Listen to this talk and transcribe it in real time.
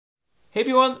Hey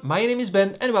everyone, my name is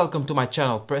Ben and welcome to my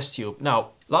channel PressTube. Now,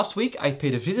 last week I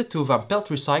paid a visit to Van Pelt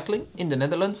Recycling in the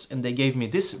Netherlands and they gave me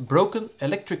this broken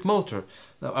electric motor.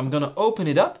 Now I'm gonna open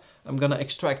it up, I'm gonna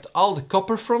extract all the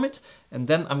copper from it and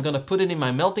then I'm gonna put it in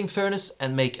my melting furnace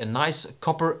and make a nice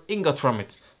copper ingot from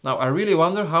it. Now I really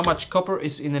wonder how much copper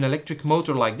is in an electric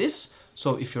motor like this,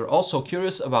 so if you're also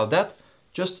curious about that,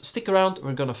 just stick around,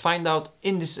 we're gonna find out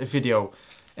in this video.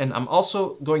 And I'm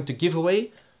also going to give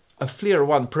away a FLIR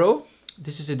ONE PRO.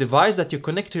 This is a device that you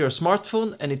connect to your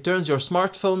smartphone and it turns your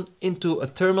smartphone into a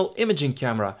thermal imaging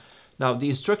camera. Now the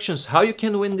instructions how you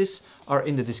can win this are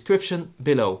in the description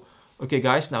below. Okay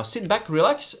guys, now sit back,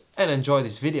 relax and enjoy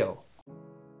this video.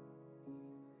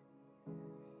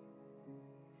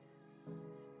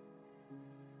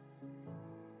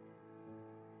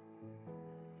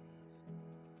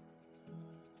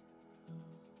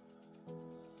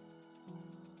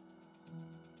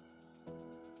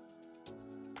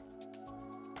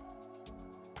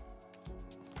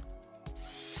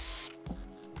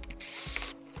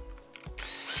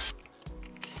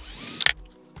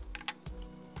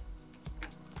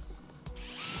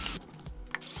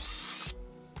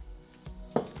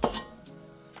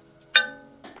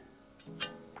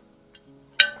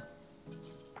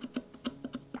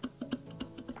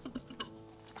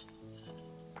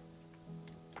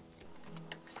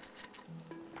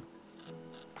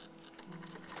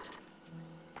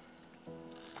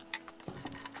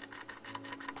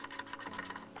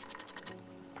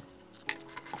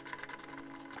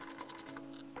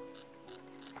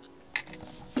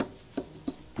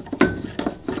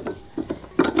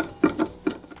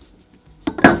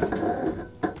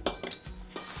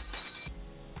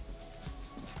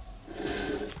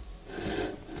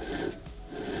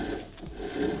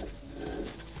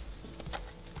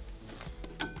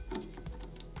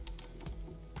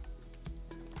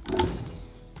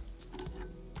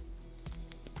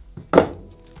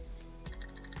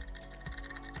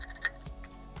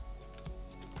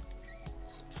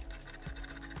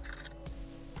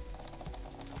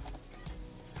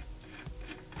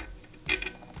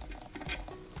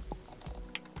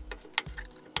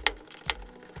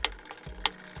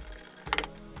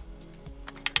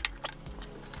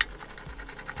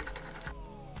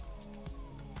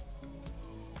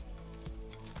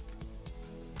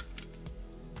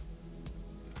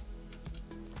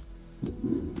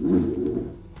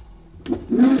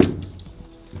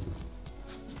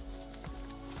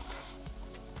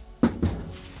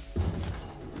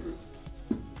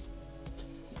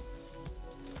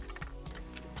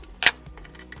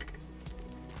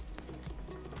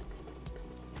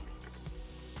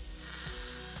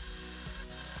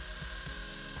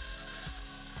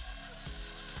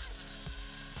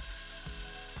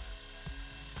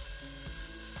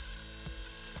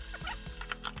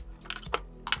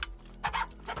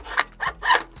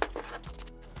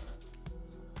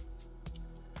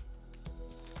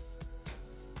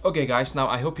 Okay guys, now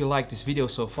I hope you liked this video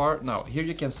so far. Now here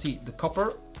you can see the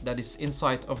copper that is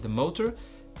inside of the motor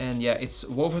and yeah, it's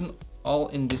woven all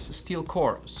in this steel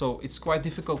core, so it's quite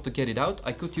difficult to get it out.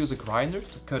 I could use a grinder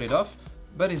to cut it off,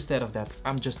 but instead of that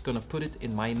I'm just gonna put it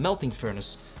in my melting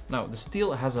furnace. Now the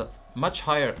steel has a much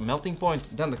higher melting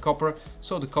point than the copper,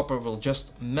 so the copper will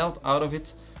just melt out of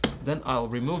it. Then I'll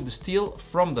remove the steel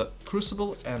from the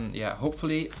crucible and yeah,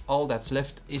 hopefully all that's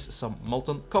left is some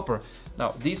molten copper.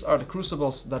 Now these are the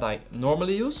crucibles that I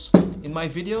normally use in my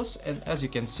videos and as you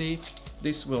can see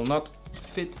this will not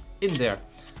fit in there.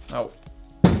 Now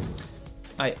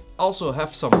I also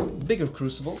have some bigger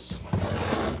crucibles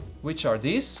which are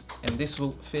these and this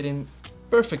will fit in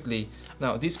perfectly.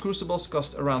 Now these crucibles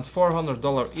cost around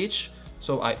 $400 each,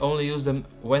 so I only use them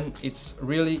when it's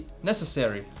really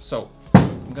necessary. So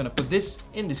I'm gonna put this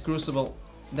in this crucible,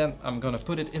 then I'm gonna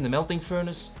put it in the melting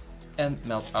furnace and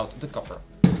melt out the copper.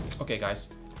 Okay guys,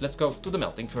 let's go to the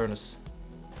melting furnace.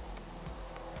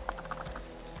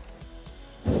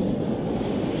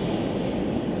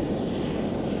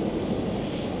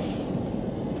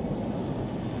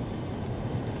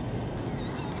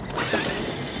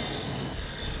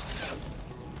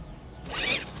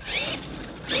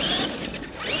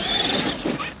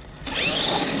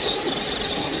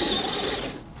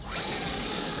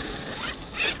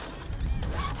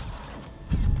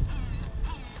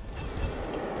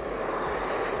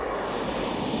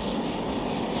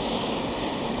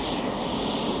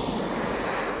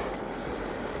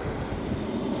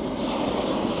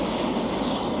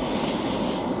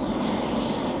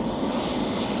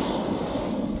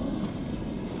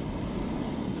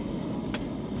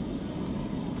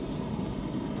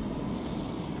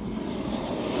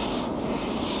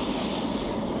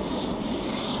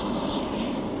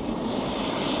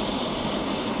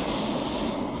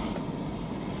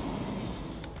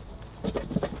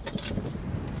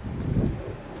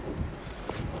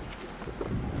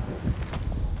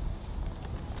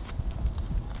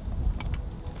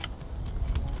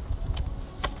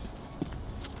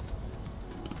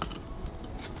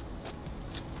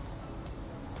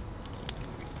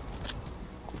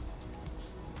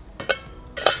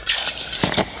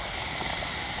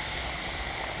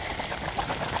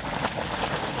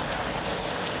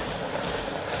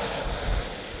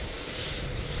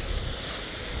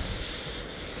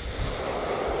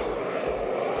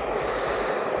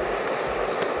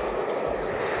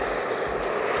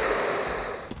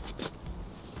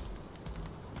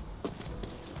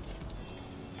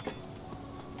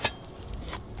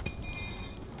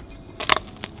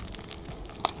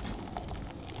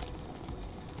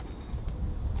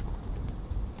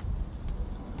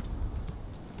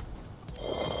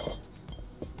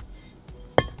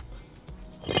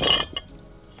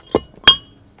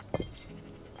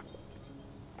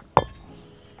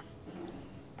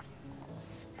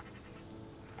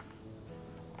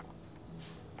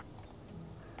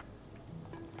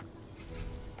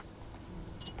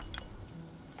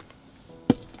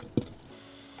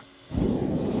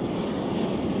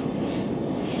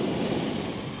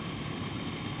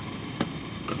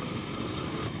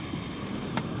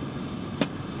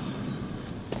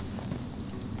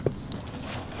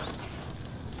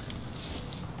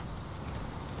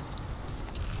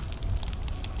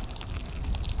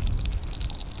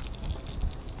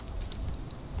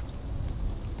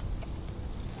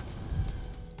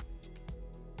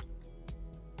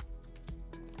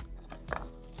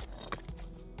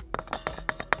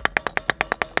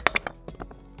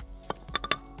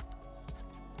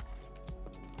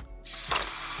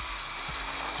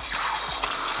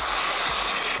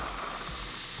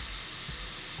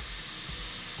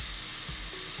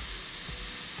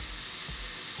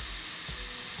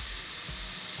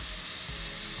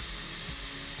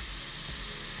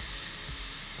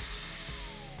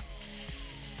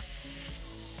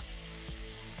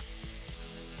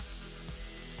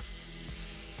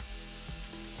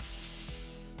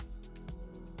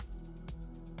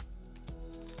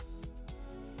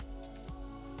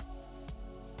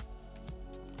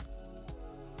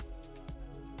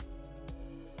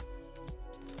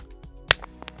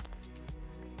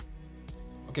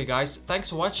 Okay guys, thanks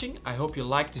for watching. I hope you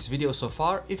liked this video so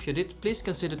far. If you did, please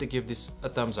consider to give this a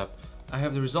thumbs up. I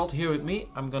have the result here with me.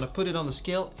 I'm gonna put it on the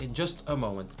scale in just a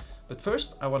moment. But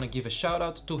first, I want to give a shout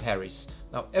out to Harry's.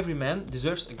 Now, every man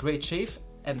deserves a great shave,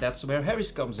 and that's where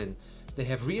Harry's comes in. They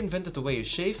have reinvented the way you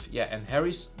shave, and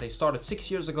Harry's, they started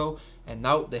 6 years ago, and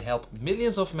now they help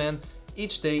millions of men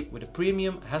each day with a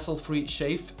premium, hassle-free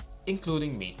shave,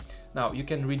 including me. Now, you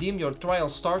can redeem your trial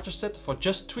starter set for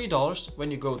just $3 when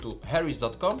you go to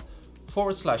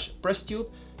harrys.com/presstube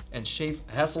and shave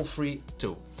hassle-free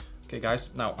too. Okay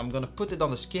guys, now I'm gonna put it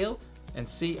on the scale and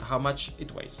see how much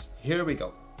it weighs. Here we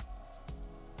go.